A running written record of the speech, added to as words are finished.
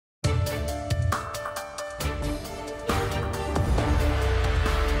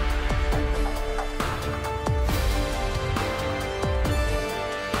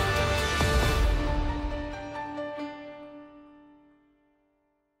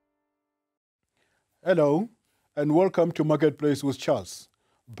Hello, and welcome to Marketplace with Charles,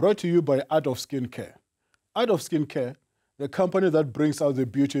 brought to you by Art of Skincare. Art of Skincare, the company that brings out the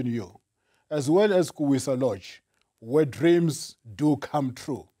beauty in you, as well as Kuwisa Lodge, where dreams do come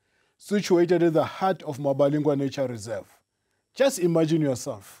true, situated in the heart of Mabalingwa Nature Reserve. Just imagine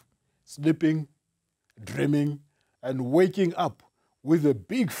yourself sleeping, dreaming, and waking up with a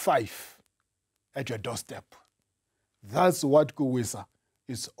big 5 at your doorstep. That's what Kuwisa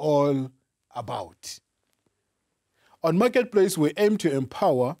is all about. On Marketplace, we aim to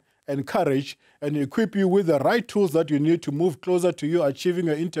empower, encourage, and equip you with the right tools that you need to move closer to you achieving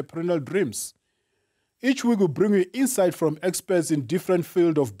your entrepreneurial dreams. Each week, we bring you insight from experts in different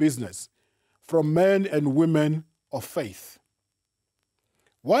fields of business, from men and women of faith.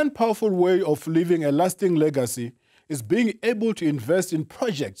 One powerful way of leaving a lasting legacy is being able to invest in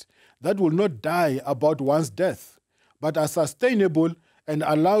projects that will not die about one's death, but are sustainable and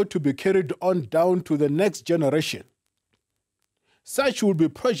allowed to be carried on down to the next generation. Such will be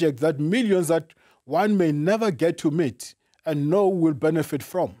projects that millions that one may never get to meet and know will benefit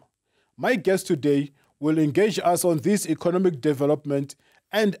from. My guest today will engage us on this economic development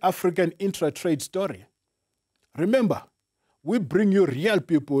and African intra-trade story. Remember, we bring you real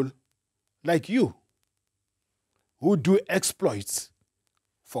people like you who do exploits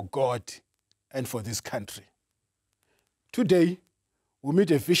for God and for this country. Today, we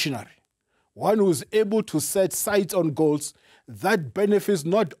meet a visionary, one who is able to set sights on goals that benefits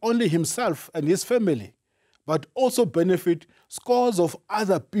not only himself and his family, but also benefit scores of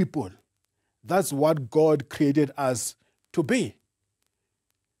other people. That's what God created us to be.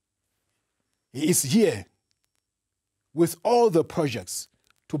 He is here with all the projects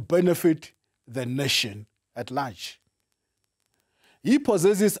to benefit the nation at large. He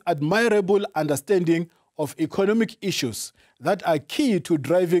possesses admirable understanding of economic issues that are key to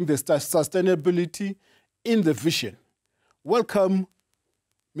driving the sustainability in the vision. Welcome,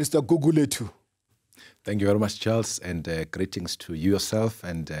 Mr. Gugulethu. Thank you very much, Charles, and greetings to yourself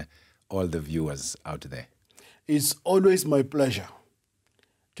and all the viewers out there. It's always my pleasure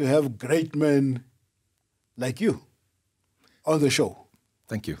to have great men like you on the show.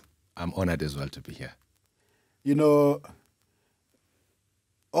 Thank you. I'm honored as well to be here. You know,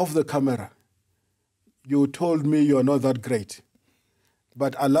 off the camera, you told me you're not that great.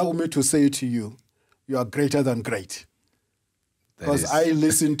 But allow me to say to you, you are greater than great. Because I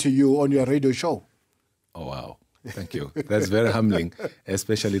listen to you on your radio show. Oh, wow. Thank you. That's very humbling,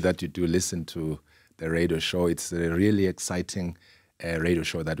 especially that you do listen to the radio show. It's a really exciting radio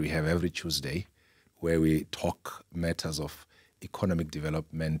show that we have every Tuesday, where we talk matters of economic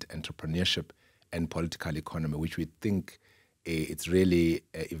development, entrepreneurship, and political economy, which we think it's really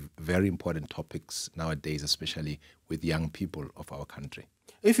very important topics nowadays, especially with young people of our country.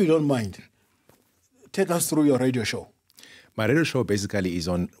 If you don't mind, take us through your radio show. My radio show basically is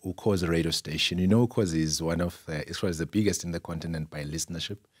on Ukhozi radio station. You know, Ukhozi is one of the biggest in the continent by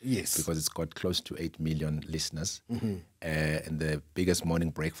listenership. Yes. Because it's got close to 8 million listeners. Mm-hmm. And the biggest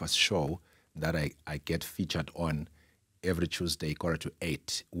morning breakfast show that I get featured on every Tuesday,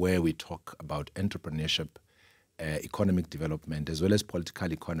 7:45, where we talk about entrepreneurship, economic development, as well as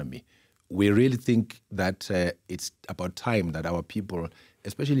political economy. We really think that it's about time that our people,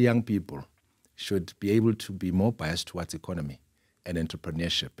 especially young people, should be able to be more biased towards economy and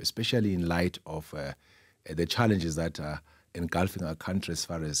entrepreneurship, especially in light of the challenges that are engulfing our country as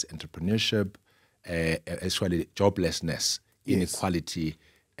far as entrepreneurship, actually joblessness, inequality,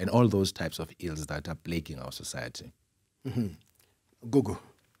 and all those types of ills that are plaguing our society. Mm-hmm. Gugu,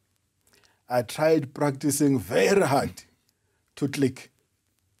 I tried practicing very hard to click.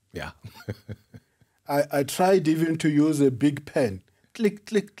 Yeah. I tried even to use a big pen. Click,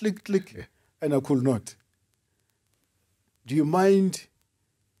 click, click, click. Yeah. And I could not. Do you mind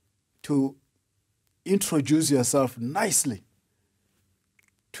to introduce yourself nicely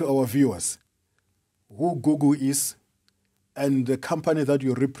to our viewers? Who Gugu is and the company that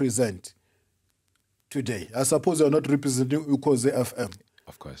you represent today? I suppose you're not representing Ukhozi FM.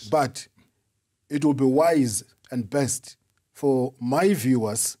 Of course. But it will be wise and best for my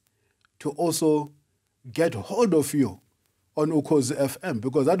viewers to also get hold of you on Ukhozi FM,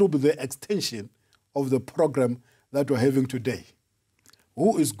 because that will be the extension of the program that we're having today.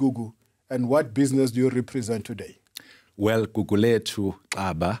 Who is Gugu and what business do you represent today? Well, Gugulethu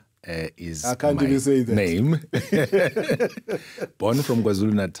Xaba is I can't my even say that. name. Born from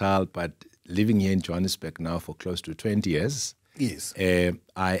KwaZulu-Natal, but living here in Johannesburg now for close to 20 years. Yes.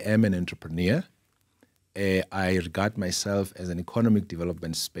 I am an entrepreneur. I regard myself as an economic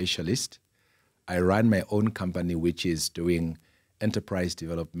development specialist. I run my own company, which is doing enterprise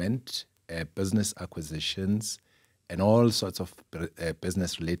development, business acquisitions, and all sorts of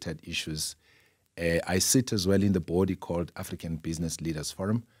business-related issues. I sit as well in the body called African Business Leaders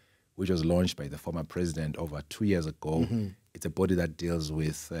Forum, which was launched by the former president over 2 years ago. It's a body that deals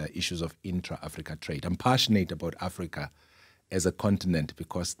with issues of intra-Africa trade. I'm passionate about Africa as a continent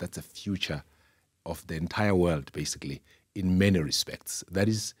because that's the future of the entire world, basically, in many respects. That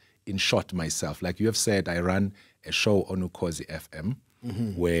is, in short, myself. Like you have said, I run a show on Ukhozi FM,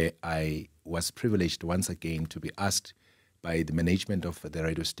 where I was privileged once again to be asked by the management of the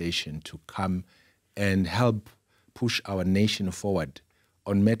radio station to come and help push our nation forward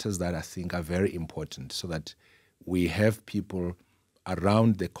on matters that I think are very important, so that we have people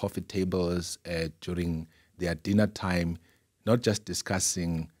around the coffee tables during their dinner time, not just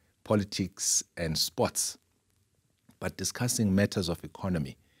discussing politics and sports, but discussing matters of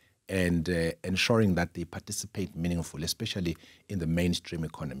economy and ensuring that they participate meaningfully, especially in the mainstream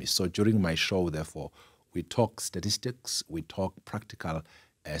economy. So during my show, therefore, we talk statistics, we talk practical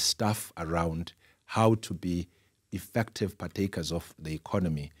stuff around how to be effective partakers of the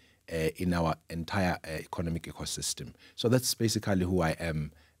economy in our entire economic ecosystem. So that's basically who I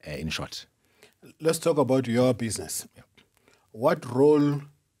am in short. Let's talk about your business. Yeah. What role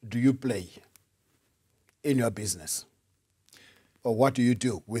do you play in your business? Or what do you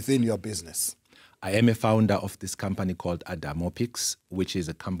do within your business? I am a founder of this company called Adamopics, which is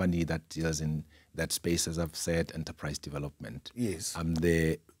a company that deals in that space, as I've said, enterprise development. Yes. I'm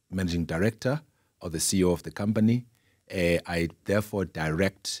the managing director or the CEO of the company. I therefore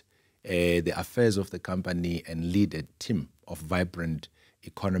direct the affairs of the company and lead a team of vibrant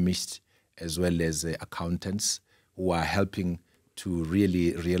economists as well as accountants who are helping to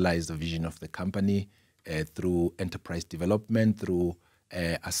really realize the vision of the company through enterprise development, through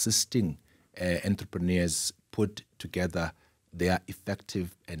assisting entrepreneurs put together their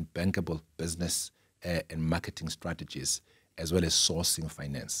effective and bankable business and marketing strategies, as well as sourcing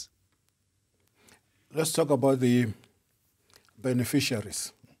finance. Let's talk about the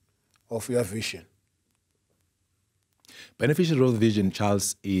beneficiaries of your vision. Beneficiaries of the vision,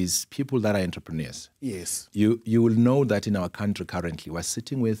 Charles, is people that are entrepreneurs. Yes. You will know that in our country currently, we're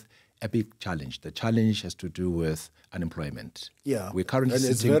sitting with a big challenge. The challenge has to do with unemployment. Yeah, We're currently and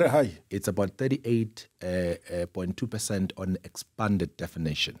it's sitting, very high. It's about 38.2% on expanded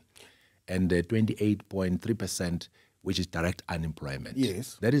definition, and 28.3%, which is direct unemployment.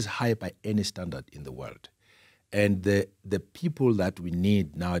 Yes. That is high by any standard in the world. And the people that we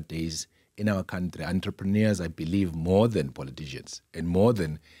need nowadays in our country, entrepreneurs, I believe, more than politicians and more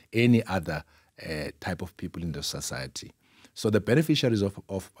than any other type of people in the society. So the beneficiaries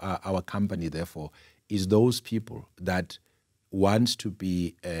of our company, therefore, is those people that want to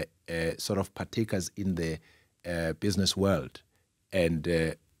be sort of partakers in the business world,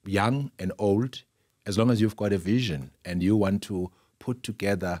 and young and old, as long as you've got a vision and you want to put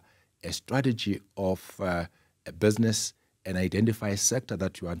together a strategy of a business and identify a sector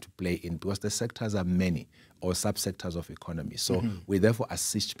that you want to play in, because the sectors are many, or subsectors of economy. So we therefore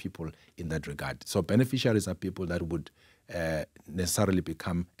assist people in that regard. So beneficiaries are people that would necessarily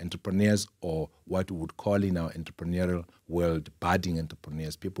become entrepreneurs, or what we would call in our entrepreneurial world budding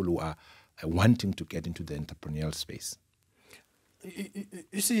entrepreneurs, people who are wanting to get into the entrepreneurial space.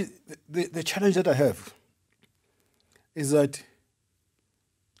 You see, the challenge that I have is that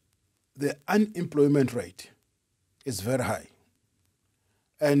the unemployment rate is very high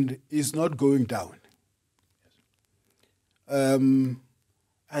and is not going down. And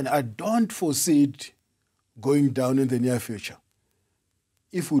I don't foresee it going down in the near future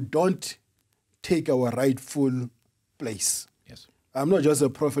if we don't take our rightful place. Yes. I'm not just a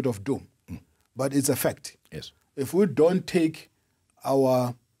prophet of doom, but it's a fact. Yes. If we don't take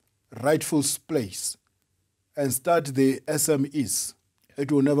our rightful place and start the SMEs,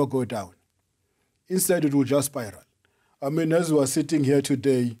 it will never go down. Instead, it will just spiral. I mean, as we are sitting here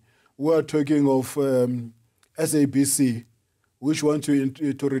today, we are talking of SABC, which want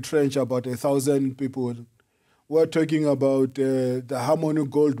to retrench about 1,000 people. We are talking about the Harmony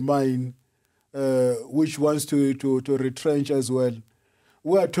Gold Mine, which wants to retrench as well.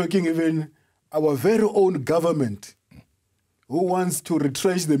 We are talking even our very own government, who wants to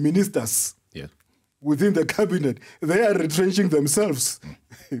retrench the ministers within the cabinet. They are retrenching themselves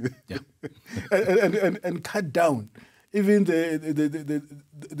and cut down. Even the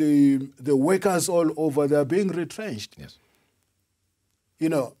workers all over, they are being retrenched. Yes. You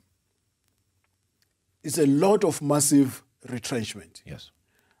know, it's a lot of massive retrenchment. Yes.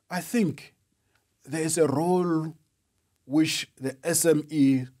 I think there is a role which the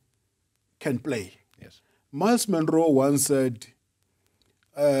SME can play. Yes. Miles Monroe once said,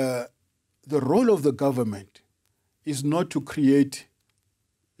 the role of the government is not to create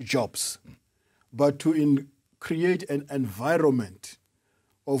jobs, but to create an environment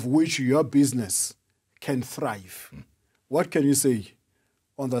of which your business can thrive. What can you say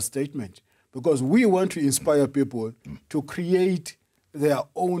on that statement? Because we want to inspire people to create their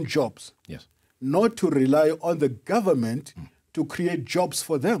own jobs, Yes. not to rely on the government to create jobs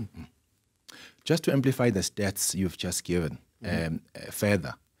for them. Just to amplify the stats you've just given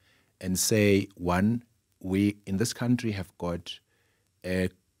further and say, one, we in this country have got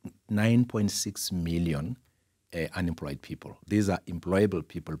 9.6 million unemployed people. These are employable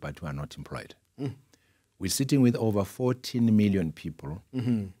people, but who are not employed. We're sitting with over 14 million people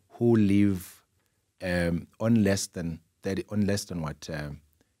who live on less than 30,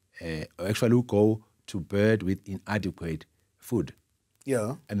 actually who go to bed with inadequate food.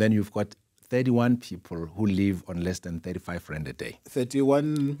 Yeah. And then you've got 31 people who live on less than 35 rand a day.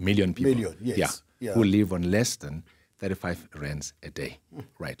 31 million people. Million, yes. Yeah, who live on less than 35 rands a day.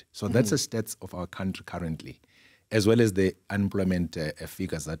 Right. So that's the stats of our country currently, as well as the unemployment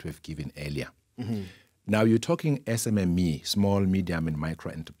figures that we've given earlier. Now you're talking SMME, small, medium, and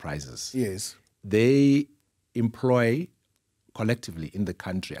micro enterprises. Yes. They employ collectively in the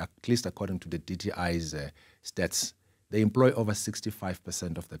country, at least according to the DTI's stats, they employ over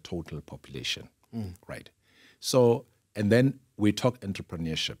 65% of the total population, right? So, and then we talk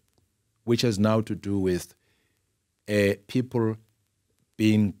entrepreneurship, which has now to do with people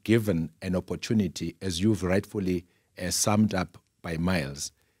being given an opportunity, as you've rightfully summed up by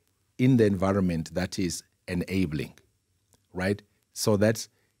Miles, in the environment that is enabling, right? So that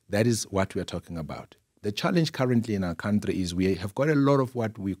is what we're talking about. The challenge currently in our country is we have got a lot of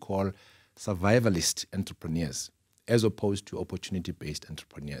what we call survivalist entrepreneurs, as opposed to opportunity-based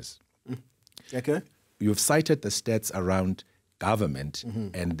entrepreneurs. Okay. You've cited the stats around government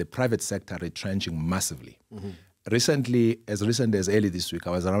and the private sector retrenching massively. Recently, as recent as early this week,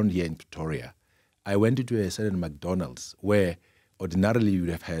 I was around here in Pretoria. I went into a certain McDonald's where ordinarily you would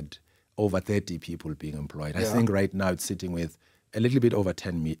have had over 30 people being employed. I think right now it's sitting with a little bit over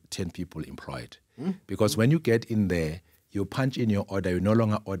 10 people employed. Because when you get in there, you punch in your order, you no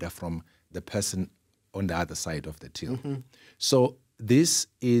longer order from the person on the other side of the till. So this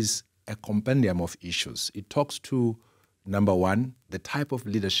is a compendium of issues. It talks to, number one, the type of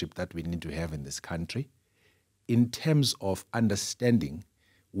leadership that we need to have in this country in terms of understanding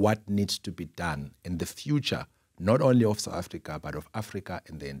what needs to be done in the future, not only of South Africa, but of Africa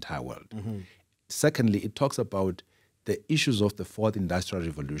and the entire world. Secondly, it talks about the issues of the fourth industrial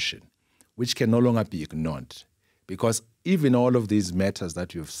revolution, which can no longer be ignored. Because even all of these matters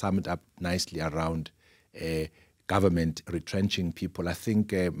that you've summed up nicely around government retrenching people, I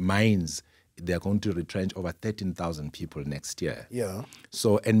think mines, they're going to retrench over 13,000 people next year. Yeah.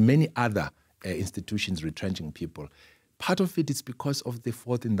 So, and many other institutions retrenching people. Part of it is because of the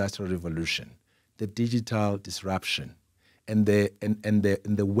fourth industrial revolution, the digital disruption, and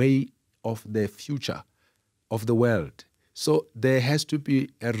the way of the future of the world. So there has to be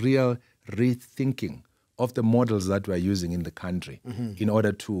a real rethinking of the models that we're using in the country in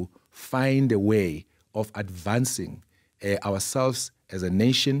order to find a way of advancing ourselves as a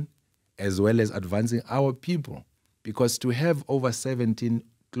nation, as well as advancing our people. Because to have over 17,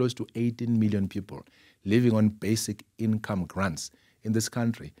 close to 18 million people living on basic income grants in this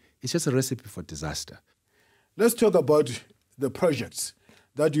country, it's just a recipe for disaster. Let's talk about the projects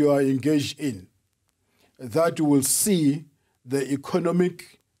that you are engaged in that will see the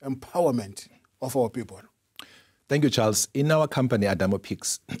economic empowerment of our people. Thank you, Charles. In our company, Adamo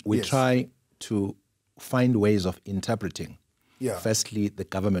Peaks, we try to find ways of interpreting, firstly, the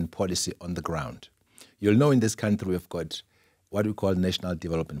government policy on the ground. You'll know in this country we've got what we call National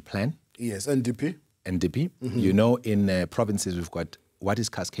Development Plan. Yes, NDP. NDP. You know, in provinces we've got what is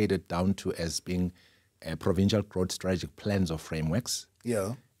cascaded down to as being provincial growth strategic plans or frameworks.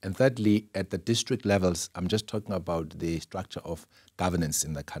 Yeah. And thirdly, at the district levels, I'm just talking about the structure of governance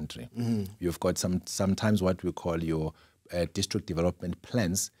in the country. You've got sometimes what we call your district development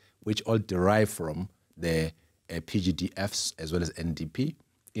plans, which all derive from the PGDFs as well as NDP,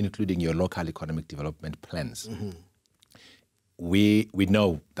 including your local economic development plans. We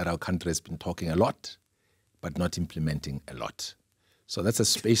know that our country has been talking a lot, but not implementing a lot. So that's a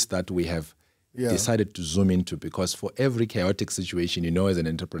space that we have decided to zoom into, because for every chaotic situation, you know, as an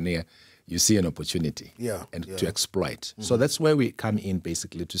entrepreneur, you see an opportunity to exploit. So that's where we come in,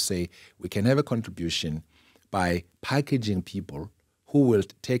 basically, to say we can have a contribution by packaging people who will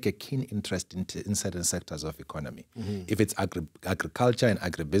take a keen interest in certain sectors of economy. If it's agriculture and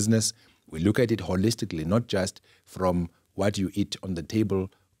agribusiness, we look at it holistically, not just from what you eat on the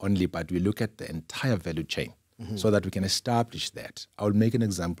table only, but we look at the entire value chain so that we can establish that. I will make an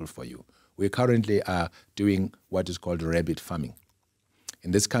example for you. We currently are doing what is called rabbit farming. In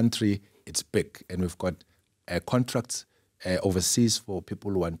this country, it's big, and we've got contracts overseas for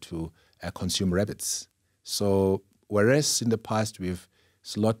people who want to consume rabbits. So whereas in the past we've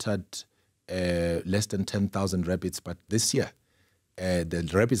slaughtered less than 10,000 rabbits, but this year the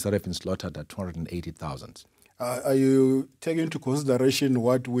rabbits that have been slaughtered are 280,000. Are you taking into consideration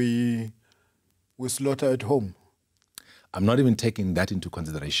what we slaughter at home? I'm not even taking that into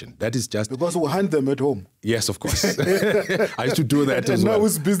consideration. That is just... Because we hunt them at home. Yes, of course. I used to do that as well. And now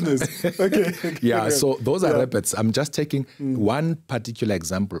it's business. Okay. Yeah, so those are rabbits. I'm just taking one particular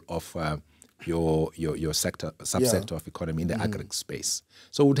example of your sector, subsector of economy in the agri space.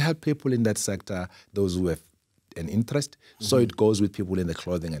 So it would help people in that sector, those who have an interest. So it goes with people in the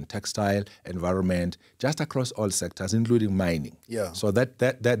clothing and textile environment, just across all sectors, including mining. Yeah. So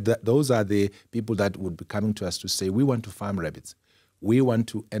those are the people that would be coming to us to say, we want to farm rabbits. We want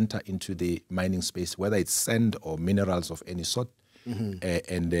to enter into the mining space, whether it's sand or minerals of any sort,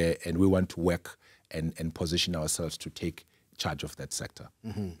 and we want to work and position ourselves to take charge of that sector.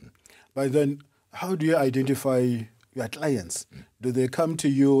 But then, how do you identify your clients? Do they come to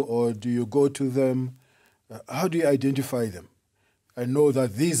you or do you go to them? How do you identify them and know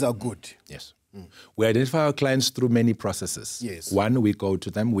that these are good? Yes. We identify our clients through many processes. Yes. One, we go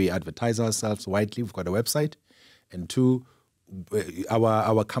to them, we advertise ourselves widely, we've got a website. And two,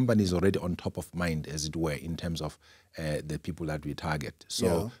 our company is already on top of mind, as it were, in terms of the people that we target.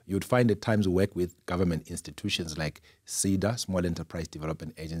 So you'd find at times we work with government institutions like SEDA, Small Enterprise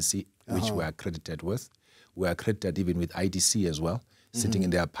Development Agency, which we are accredited with. We are accredited even with IDC as well, sitting in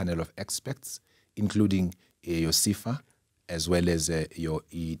their panel of experts, including your CIFA, as well as your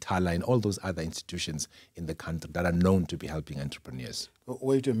ITALA and all those other institutions in the country that are known to be helping entrepreneurs.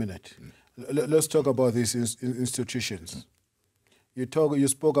 Wait a minute. Let's talk about these institutions. You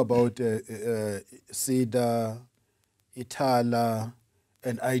spoke about SEDA, ITALA,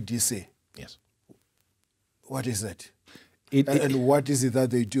 and IDC. Yes. What is that? And what is it that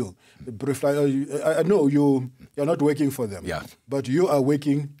they do? Briefly, I know you're not working for them, but you are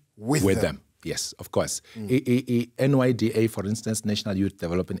working with them. Yes, of course. NYDA, for instance, National Youth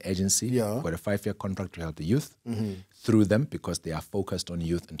Development Agency, got a 5-year contract to help the youth through them because they are focused on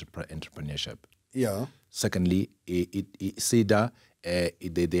youth entrepreneurship. Yeah. Secondly, SEDA,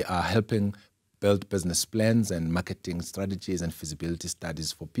 they are helping build business plans and marketing strategies and feasibility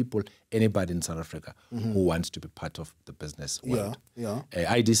studies for people, anybody in South Africa who wants to be part of the business world.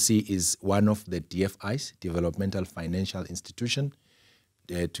 IDC is one of the DFIs, Developmental Financial Institution,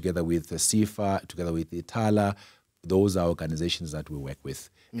 together with the CIFA, together with the ITALA. Those are organizations that we work with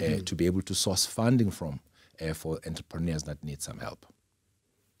to be able to source funding from for entrepreneurs that need some help.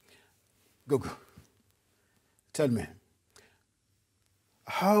 Gugu, tell me,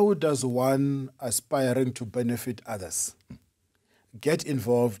 how does one aspiring to benefit others get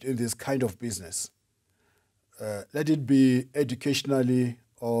involved in this kind of business? Let it be educationally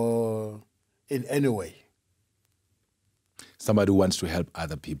or in any way. Somebody who wants to help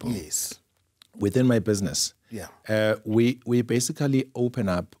other people. Yes. Within my business, we basically open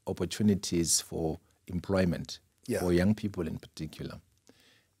up opportunities for employment for young people in particular,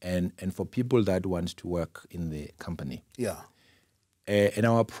 and for people that want to work in the company. And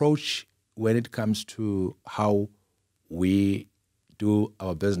our approach when it comes to how we do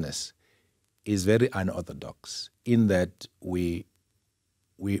our business is very unorthodox in that we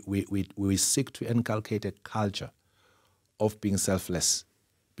seek to inculcate a culture of being selfless,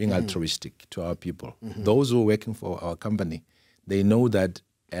 being altruistic to our people. Those who are working for our company, they know that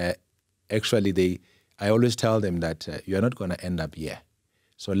actually I always tell them that you're not going to end up here.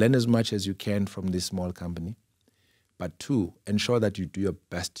 So learn as much as you can from this small company. But two, ensure that you do your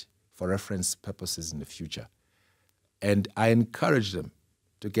best for reference purposes in the future. And I encourage them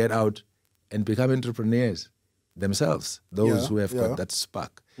to get out and become entrepreneurs themselves, those who have got that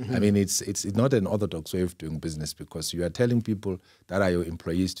spark. I mean, it's not an orthodox way of doing business because you are telling people that are your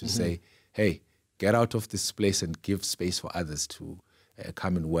employees to say, hey, get out of this place and give space for others to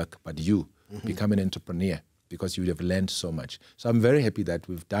come and work, but you become an entrepreneur because you have learned so much. So I'm very happy that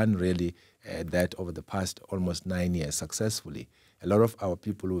we've done really that over the past almost 9 years successfully. A lot of our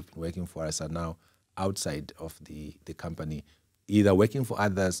people who have been working for us are now outside of the company, either working for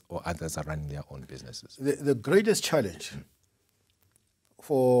others or others are running their own businesses. The greatest challenge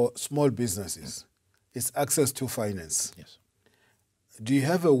for small businesses is access to finance. Yes. Do you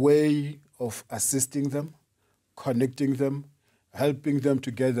have a way of assisting them, connecting them, helping them to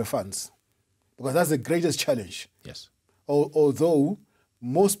get the funds? Because that's the greatest challenge. Yes. Although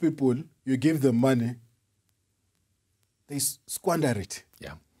most people, you give them money, they squander it.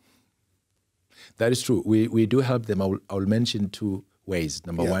 Yeah. That is true. We do help them. I will mention two ways.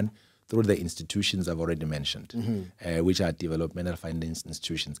 Number one, through the institutions I've already mentioned, which are developmental finance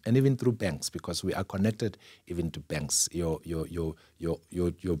institutions, and even through banks, because we are connected even to banks. Your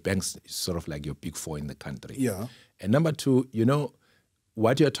banks is sort of like your big four in the country. Yeah. And number two, you know,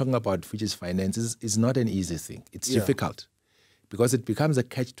 what you're talking about, which is finances, is not an easy thing. It's difficult because it becomes a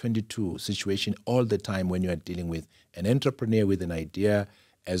catch-22 situation all the time when you are dealing with an entrepreneur with an idea,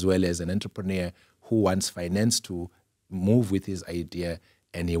 as well as an entrepreneur who wants finance to move with his idea,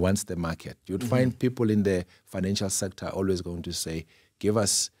 and he wants the market. You'd find people in the financial sector always going to say, give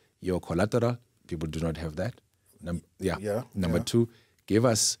us your collateral. People do not have that. Number two, give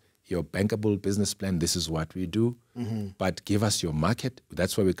us your bankable business plan. This is what we do. But give us your market.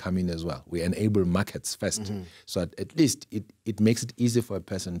 That's where we come in as well. We enable markets first. So at least it makes it easy for a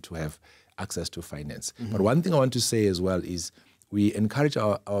person to have access to finance. But one thing I want to say as well is we encourage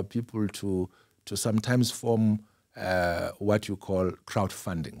our people to sometimes form what you call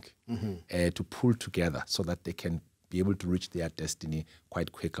crowdfunding, to pull together so that they can be able to reach their destiny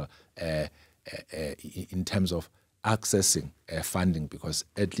quite quicker in terms of accessing funding, because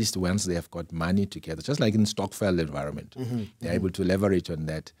at least once they have got money together, just like in Stokvel environment, they're able to leverage on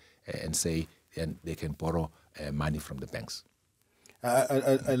that and say, and they can borrow money from the banks.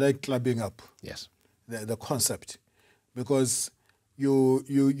 I like clubbing up. Yes. The concept, because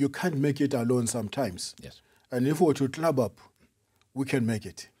you can't make it alone sometimes. Yes. And if we were to club up, we can make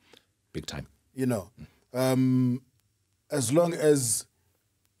it. Big time. You know, as long as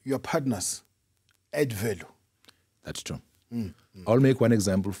your partners add value. That's true. I'll make one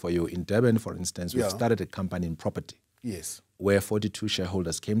example for you. In Durban, for instance, we've started a company in property. Yes. Where 42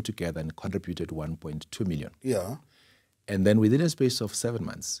 shareholders came together and contributed 1.2 million. Yeah. And then within a space of 7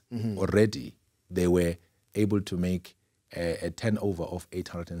 months, already they were able to make a turnover of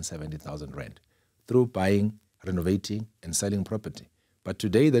 870,000 rand through buying, renovating, and selling property. But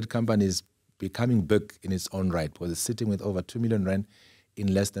today that company is becoming big in its own right, because it's sitting with over 2 million rand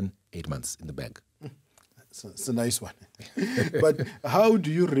in less than 8 months in the bank. It's a nice one. But how do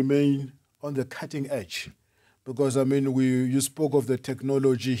you remain on the cutting edge? Because, I mean, you spoke of the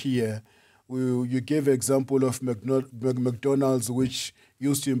technology here. You gave example of McDonald's, which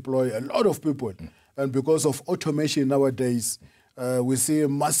used to employ a lot of people. And because of automation nowadays, we see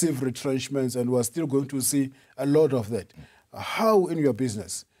massive retrenchments, and we're still going to see a lot of that. How in your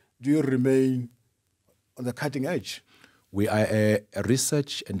business do you remain on the cutting edge? We are a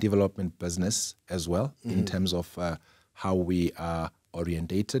research and development business as well, in terms of how we are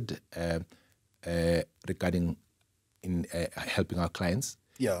orientated regarding in helping our clients.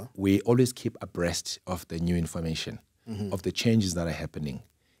 Yeah. We always keep abreast of the new information, of the changes that are happening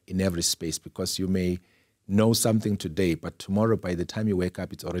in every space, because you may know something today, but tomorrow by the time you wake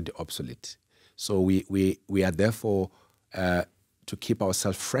up, it's already obsolete. So we are therefore, to keep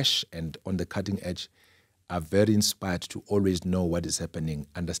ourselves fresh and on the cutting edge, are very inspired to always know what is happening,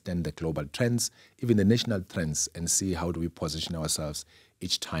 understand the global trends, even the national trends, and see how do we position ourselves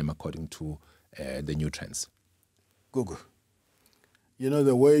each time according to the new trends. Gugu, you know,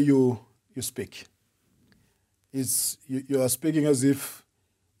 the way you speak, is you are speaking as if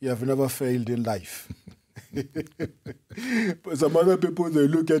you have never failed in life. But some other people, they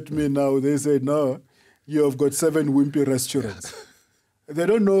look at me now, they say, no, you have got 7 wimpy restaurants. They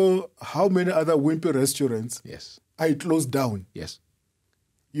don't know how many other wimpy restaurants I closed down. Yes.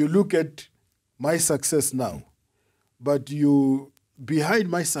 You look at my success now, but behind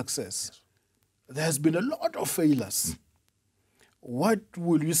my success, there has been a lot of failures. What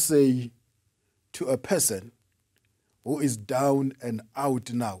will you say to a person who is down and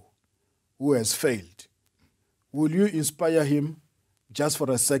out now, who has failed? Will you inspire him just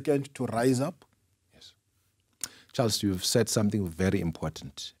for a second to rise up? Yes. Charles, you've said something very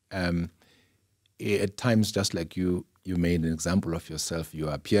important. At times, just like you made an example of yourself, you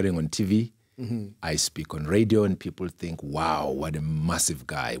are appearing on TV, I speak on radio, and people think, wow, what a massive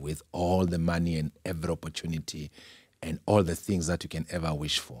guy with all the money and every opportunity and all the things that you can ever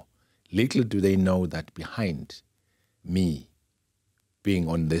wish for. Little do they know that behind me being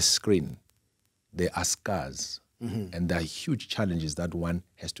on this screen, there are scars and there are huge challenges that one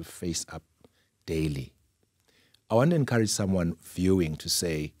has to face up daily. I want to encourage someone viewing to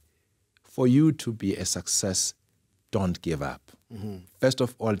say, for you to be a success, don't give up. First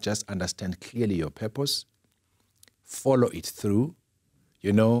of all, just understand clearly your purpose, follow it through,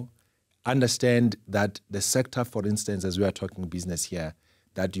 understand that the sector, for instance, as we are talking business here,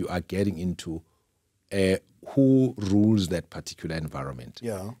 that you are getting into who rules that particular environment?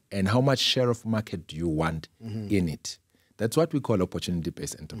 Yeah. And how much share of market do you want in it? That's what we call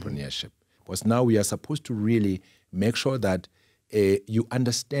opportunity-based entrepreneurship. Because now we are supposed to really make sure that you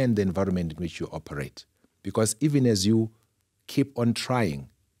understand the environment in which you operate. Because even as you keep on trying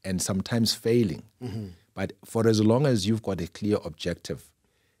and sometimes failing, but for as long as you've got a clear objective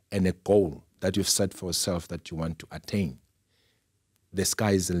and a goal that you've set for yourself that you want to attain, the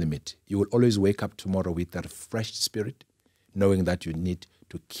sky is the limit. You will always wake up tomorrow with a refreshed spirit, knowing that you need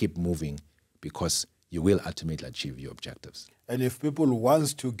to keep moving because you will ultimately achieve your objectives. And if people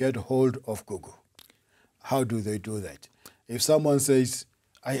want to get hold of Gugu, how do they do that? If someone says,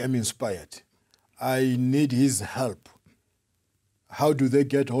 I am inspired, I need his help, how do they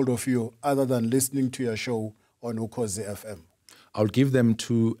get hold of you other than listening to your show on Ukhozi FM? I'll give them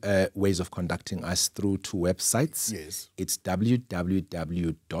two ways of contacting us through two websites. Yes. It's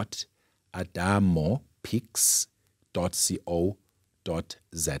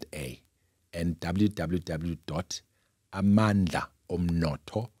www.adamopix.co.za and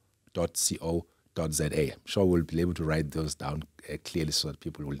www.amandlaomnotho.co.za. I'm sure we'll be able to write those down clearly so that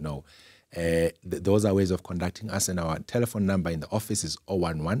people will know. Those are ways of contacting us, and our telephone number in the office is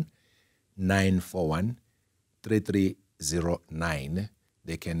 011-941-3309.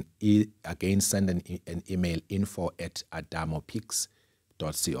 They can again send an email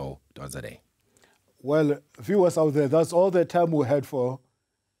info@adamopix.co.za. Well, viewers out there, that's all the time we had for.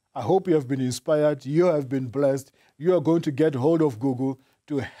 I hope you have been inspired, you have been blessed. You are going to get hold of Gugu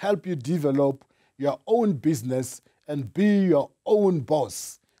to help you develop your own business and be your own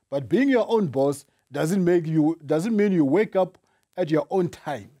boss. But being your own boss doesn't mean you wake up at your own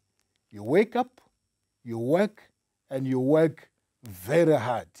time. You wake up, you work, and you work very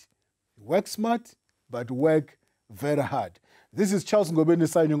hard. You work smart, but work very hard. This is Charles Ngobeni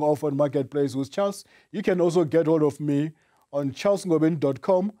signing off on Marketplace with Charles. You can also get hold of me on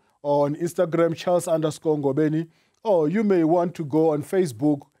charlesngobeni.com or on Instagram, Charles_Ngobeni, or you may want to go on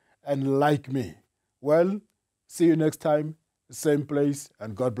Facebook and like me. Well, see you next time, same place,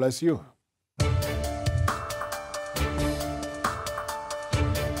 and God bless you.